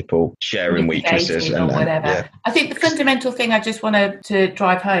of people, sharing weaknesses and whatever. Yeah. I think the fundamental thing I just want to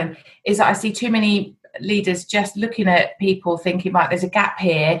drive home is that I see too many leaders just looking at people thinking, right, there's a gap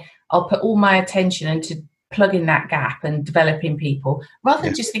here, I'll put all my attention into plugging that gap and developing people, rather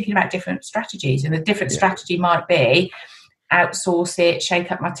than just thinking about different strategies. And the different strategy might be outsource it,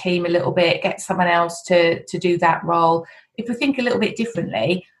 shake up my team a little bit, get someone else to do that role. If we think a little bit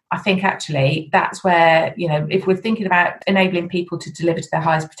differently, I think actually that's where, if we're thinking about enabling people to deliver to their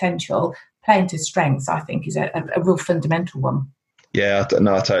highest potential, playing to strengths, I think is a real fundamental one. Yeah,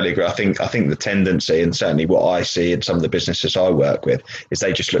 no, I totally agree. I think the tendency, and certainly what I see in some of the businesses I work with, is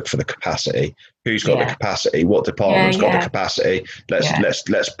they just look for the capacity. Who's got the capacity? What department's got the capacity?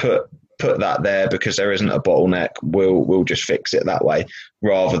 Let's put that there, because there isn't a bottleneck. We'll just fix it that way,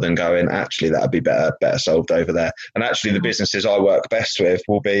 rather than going, actually that'd be better solved over there. And actually the businesses I work best with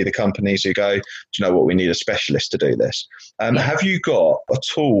will be the companies who go, do you know what, we need a specialist to do this. Have you got a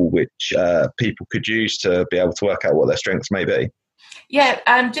tool which people could use to be able to work out what their strengths may be?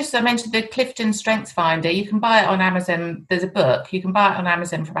 Yeah, just I mentioned the Clifton Strengths Finder. You can buy it on Amazon. There's a book. You can buy it on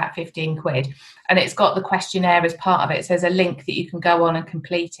Amazon for about 15 quid. And it's got the questionnaire as part of it. So there's a link that you can go on and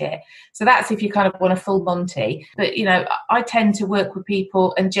complete it. So that's if you kind of want a full Monty. But, I tend to work with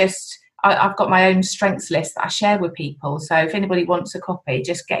people and I've got my own strengths list that I share with people. So if anybody wants a copy,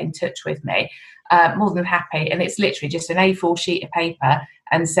 just get in touch with me. More than happy. And it's literally just an A4 sheet of paper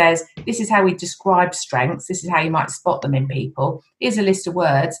and says, this is how we describe strengths. This is how you might spot them in people. Here's a list of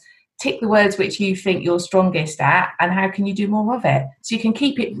words. Tick the words which you think you're strongest at, and how can you do more of it? So you can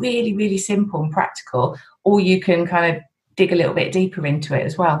keep it really, really simple and practical, or you can kind of dig a little bit deeper into it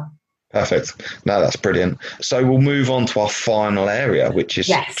as well. Perfect. No, that's brilliant. So we'll move on to our final area, which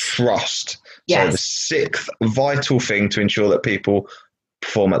is trust. So the sixth vital thing to ensure that people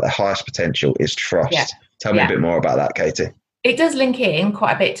perform at their highest potential is trust. Tell me a bit more about that, Katy. It does link in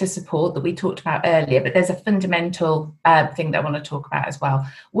quite a bit to support that we talked about earlier, but there's a fundamental thing that I want to talk about as well.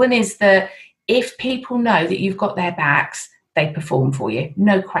 One is that if people know that you've got their backs, they perform for you,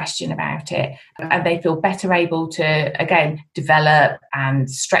 no question about it. And they feel better able to, again, develop and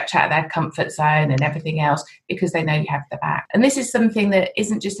stretch out their comfort zone and everything else, because they know you have their back. And this is something that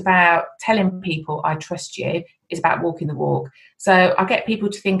isn't just about telling people, I trust you, it's about walking the walk. So I get people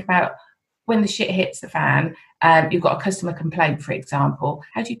to think about when the shit hits the fan, you've got a customer complaint, for example,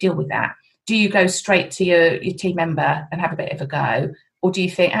 how do you deal with that? Do you go straight to your team member and have a bit of a go? Or do you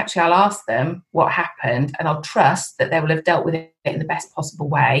think, actually, I'll ask them what happened and I'll trust that they will have dealt with it in the best possible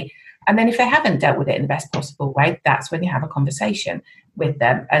way. And then if they haven't dealt with it in the best possible way, that's when you have a conversation with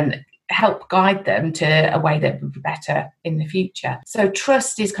them and help guide them to a way that would be better in the future. So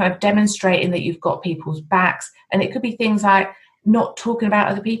trust is kind of demonstrating that you've got people's backs. And it could be things like not talking about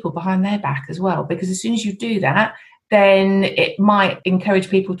other people behind their back as well, because as soon as you do that, then it might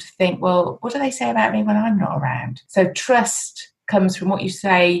encourage people to think, well, what do they say about me when I'm not around? So trust comes from what you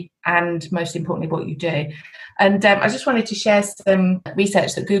say and, most importantly, what you do. And I just wanted to share some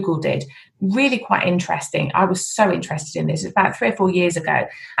research that Google did, really quite interesting. I was so interested in this. It's about 3 or 4 years ago,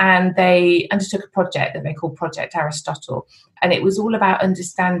 and they undertook a project that they called Project Aristotle. And it was all about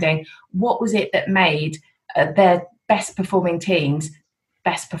understanding what was it that made their best performing teams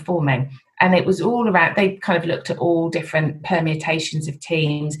best performing. And it was all around, they kind of looked at all different permutations of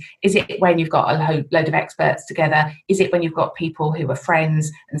teams. Is it when you've got a load of experts together? Is it when you've got people who are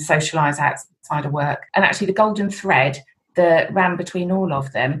friends and socialise outside of work? And actually the golden thread that ran between all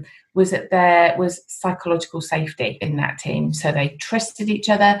of them was that there was psychological safety in that team. So they trusted each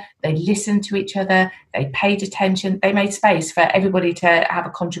other, they listened to each other, they paid attention, they made space for everybody to have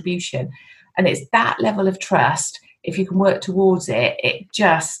a contribution. And it's that level of trust if you can work towards it, it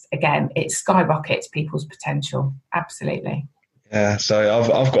just, again, it skyrockets people's potential. Absolutely. Yeah, so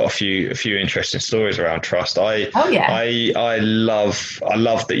I've got a few interesting stories around trust. Oh yeah. I love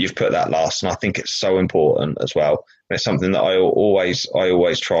that you've put that last, and I think it's so important as well. And it's something that I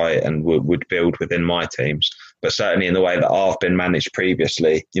always try and would build within my teams. But certainly in the way that I've been managed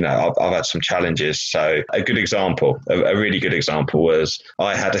previously, I've had some challenges. So a good example, a really good example was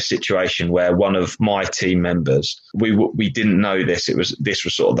I had a situation where one of my team members, we didn't know this. This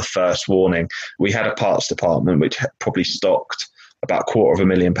was sort of the first warning. We had a parts department which probably stocked about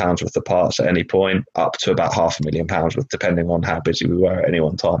 £250,000 worth of parts at any point, up to about £500,000 worth, depending on how busy we were at any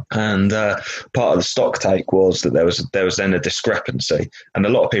one time. And part of the stock take was that there was then a discrepancy. And a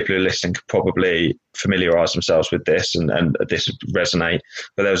lot of people who are listening could probably familiarise themselves with this, and this would resonate.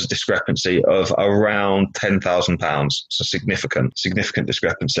 But there was a discrepancy of around £10,000, so significant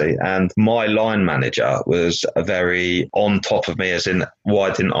discrepancy. And my line manager was very on top of me, as in,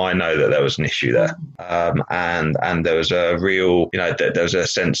 why didn't I know that there was an issue there? And there was a real, there was a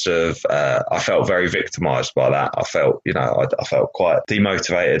sense of I felt very victimised by that. I felt, I felt quite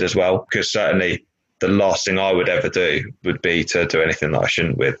demotivated as well, because certainly the last thing I would ever do would be to do anything that I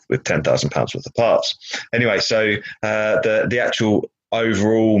shouldn't with £10,000 worth of parts. Anyway, so the actual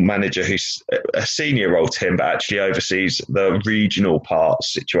overall manager, who's a senior role to him, but actually oversees the regional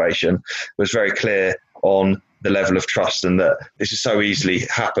parts situation, was very clear on the level of trust, and that this has so easily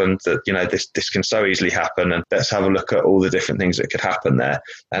happened, that this can so easily happen, and let's have a look at all the different things that could happen there.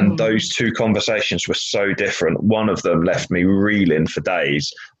 And those two conversations were so different. One of them left me reeling for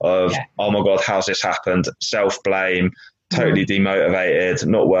days of, oh my God, how's this happened? Self-blame, totally demotivated,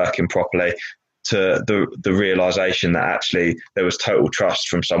 not working properly, to the realization that actually there was total trust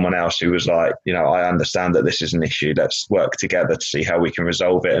from someone else who was like, I understand that this is an issue. Let's work together to see how we can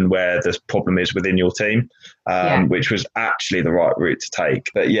resolve it and where the problem is within your team, which was actually the right route to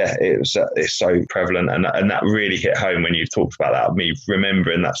take. But yeah, it's so prevalent, and that really hit home when you talked about that, me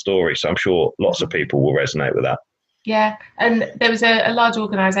remembering that story. So I'm sure lots of people will resonate with that. Yeah, and there was a large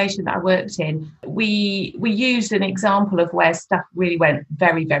organisation that I worked in. We used an example of where stuff really went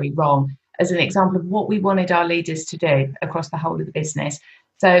very, very wrong as an example of what we wanted our leaders to do across the whole of the business.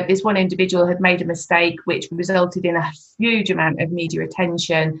 So this one individual had made a mistake which resulted in a huge amount of media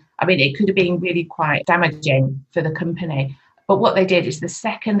attention. I mean, it could have been really quite damaging for the company. But what they did is, the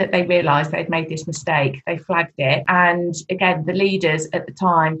second that they realised they'd made this mistake, they flagged it. And again, the leaders at the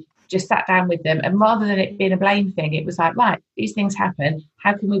time just sat down with them, and rather than it being a blame thing, it was like, right, these things happen.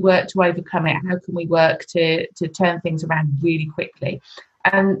 How can we work to overcome it? How can we work to turn things around really quickly?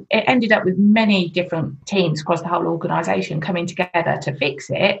 And it ended up with many different teams across the whole organisation coming together to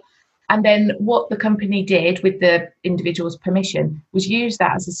fix it. And then what the company did, with the individual's permission, was use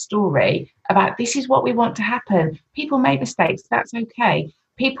that as a story about, this is what we want to happen. People make mistakes. That's okay.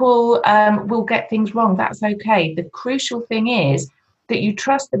 People will get things wrong. That's okay. The crucial thing is that you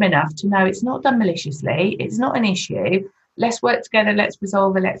trust them enough to know it's not done maliciously. It's not an issue. Let's work together. Let's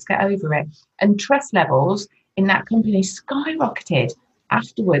resolve it. Let's get over it. And trust levels in that company skyrocketed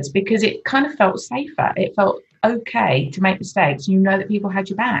afterwards, because it kind of felt safer. It felt okay to make mistakes. You know that people had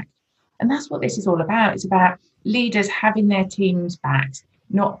your back. And that's what this is all about. It's about leaders having their teams back,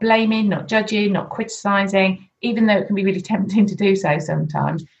 not blaming, not judging, not criticising, even though it can be really tempting to do so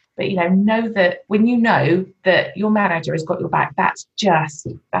sometimes. But, know that when you know that your manager has got your back, that's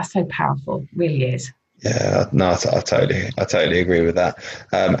so powerful. It really is. Yeah, no, I totally agree with that.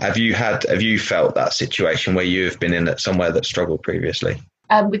 Have you felt that situation where you've been in somewhere that struggled previously?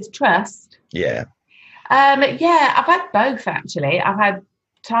 With trust? Yeah. I've had both, actually. I've had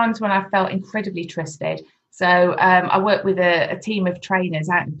times when I felt incredibly trusted. So I worked with a team of trainers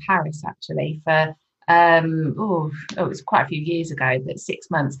out in Paris, actually, for it was quite a few years ago, but 6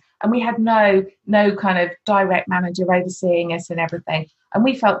 months. And we had no kind of direct manager overseeing us and everything. And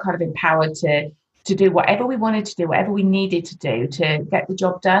we felt kind of empowered to do whatever we wanted to do, whatever we needed to do to get the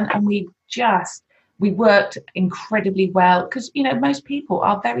job done. And we worked incredibly well, because, most people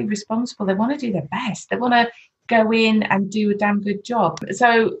are very responsible. They want to do their best. They want to go in and do a damn good job.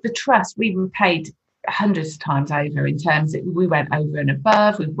 So the trust, we were paid hundreds of times over, in terms that we went over and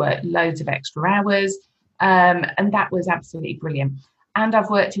above. We worked loads of extra hours. And that was absolutely brilliant. And I've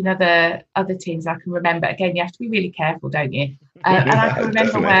worked in other teams. I can remember, again, you have to be really careful, don't you? And I can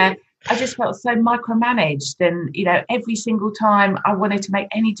remember where I just felt so micromanaged, and every single time I wanted to make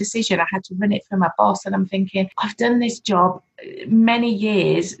any decision, I had to run it through my boss. And I'm thinking, I've done this job many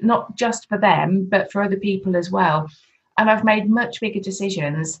years, not just for them, but for other people as well. And I've made much bigger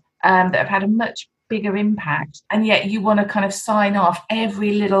decisions that have had a much bigger impact. And yet you want to kind of sign off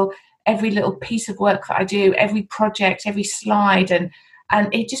every little every little piece of work that I do, every project, every slide, and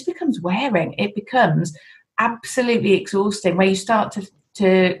it just becomes wearing. It becomes absolutely exhausting, where you start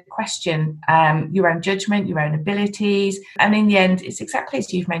to question your own judgment, your own abilities. And in the end, it's exactly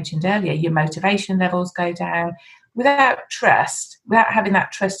as you've mentioned earlier, your motivation levels go down. Without trust, without having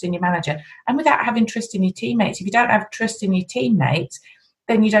that trust in your manager, and without having trust in your teammates. If you don't have trust in your teammates,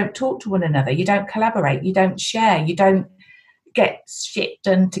 then you don't talk to one another, you don't collaborate, you don't share, you don't get shit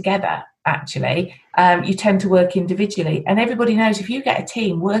done together, actually. You tend to work individually. And everybody knows if you get a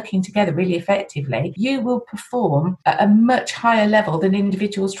team working together really effectively, you will perform at a much higher level than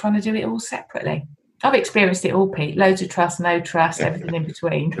individuals trying to do it all separately. I've experienced it all, Pete. Loads of trust, no trust, everything in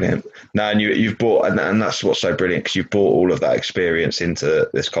between. Brilliant. No, and you've brought, and that's what's so brilliant, because you've brought all of that experience into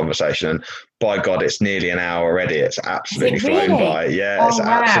this conversation. And by God, it's nearly an hour already. It's absolutely flown by. Yeah, it's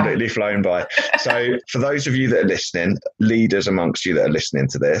absolutely flown by. So for those of you that are listening, leaders amongst you that are listening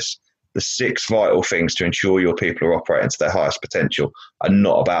to this, the 6 vital things to ensure your people are operating to their highest potential are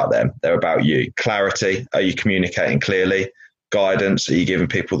not about them. They're about you. Clarity. Are you communicating clearly? Guidance, are you giving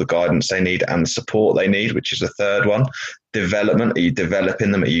people the guidance they need and the support they need, which is the third one. Development, are you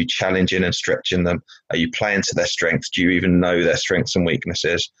developing them? Are you challenging and stretching them? Are you playing to their strengths? Do you even know their strengths and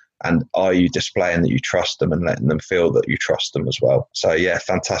weaknesses? And are you displaying that you trust them and letting them feel that you trust them as well? So yeah,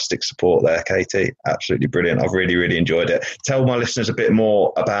 fantastic support there, Katy. Absolutely brilliant. I've really, really enjoyed it. Tell my listeners a bit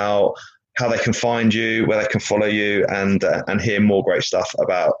more about how they can find you, where they can follow you, and hear more great stuff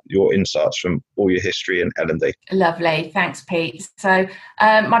about your insights from all your history in L&D. Lovely. Thanks, Pete. So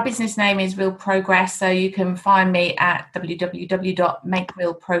my business name is Real Progress. So you can find me at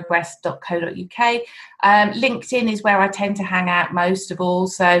www.makerealprogress.co.uk. LinkedIn is where I tend to hang out most of all.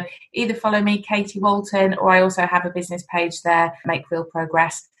 So either follow me, Katy Walton, or I also have a business page there, Make Real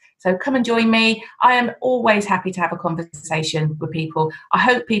Progress. So come and join me. I am always happy to have a conversation with people. I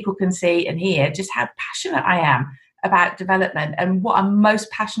hope people can see and hear just how passionate I am about development. And what I'm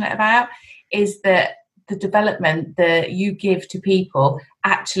most passionate about is that the development that you give to people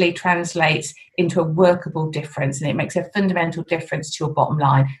actually translates into a workable difference, and it makes a fundamental difference to your bottom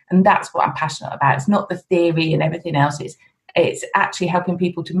line. And that's what I'm passionate about. It's not the theory and everything else. It's actually helping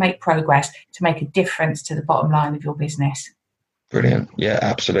people to make progress, to make a difference to the bottom line of your business. Brilliant. Yeah,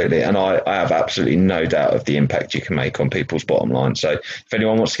 absolutely. And I have absolutely no doubt of the impact you can make on people's bottom line. So if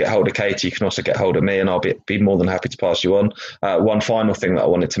anyone wants to get hold of Katy, you can also get hold of me, and I'll be more than happy to pass you on. One final thing that I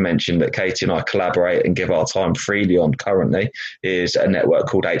wanted to mention that Katy and I collaborate and give our time freely on currently is a network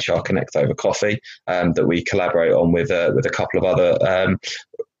called HR Connect over coffee that we collaborate on with a couple of other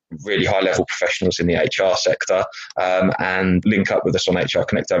really high-level professionals in the HR sector, and link up with us on HR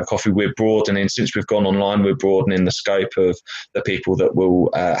Connect over coffee. We're broadening, since we've gone online, we're broadening the scope of the people that will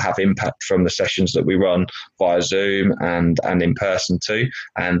have impact from the sessions that we run via Zoom and in person too.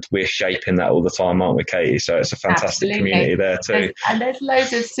 And we're shaping that all the time, aren't we, Katy? So it's a fantastic community there too. There's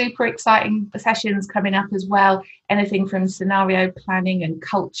loads of super exciting sessions coming up as well. Anything from scenario planning and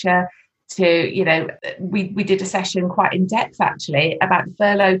culture to, we did a session quite in depth actually about the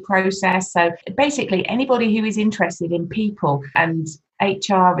furlough process. So basically anybody who is interested in people and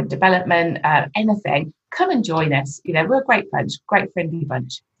HR and development, anything, come and join us. We're a great bunch, great friendly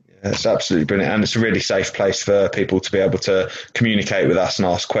bunch. It's absolutely brilliant, and it's a really safe place for people to be able to communicate with us and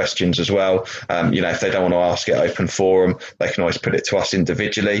ask questions as well. If they don't want to ask it open forum, they can always put it to us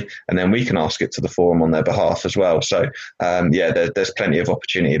individually, and then we can ask it to the forum on their behalf as well. So there's plenty of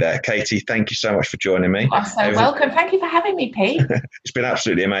opportunity there. Katy, thank you so much for joining me. I'm so welcome. Thank you for having me, Pete. It's been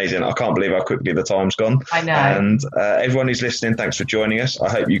absolutely amazing. I can't believe how quickly the time's gone. I know. And everyone who's listening, thanks for joining us. I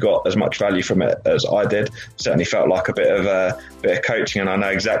hope you got as much value from it as I did. Certainly felt like a bit of coaching, and I know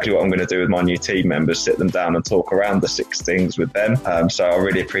exactly what I'm going to do with my new team members, sit them down and talk around the 6 things with them. So I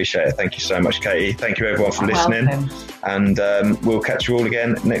really appreciate it. Thank you so much, Katy. Thank you everyone for listening. Welcome. And we'll catch you all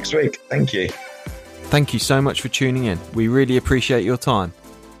again next week. Thank you. Thank you so much for tuning in. We really appreciate your time.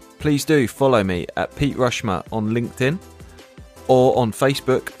 Please do follow me at Pete Rushmer on LinkedIn, or on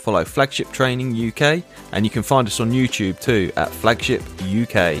Facebook, follow Flagship Training UK, and you can find us on YouTube too at Flagship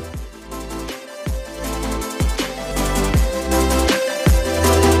UK.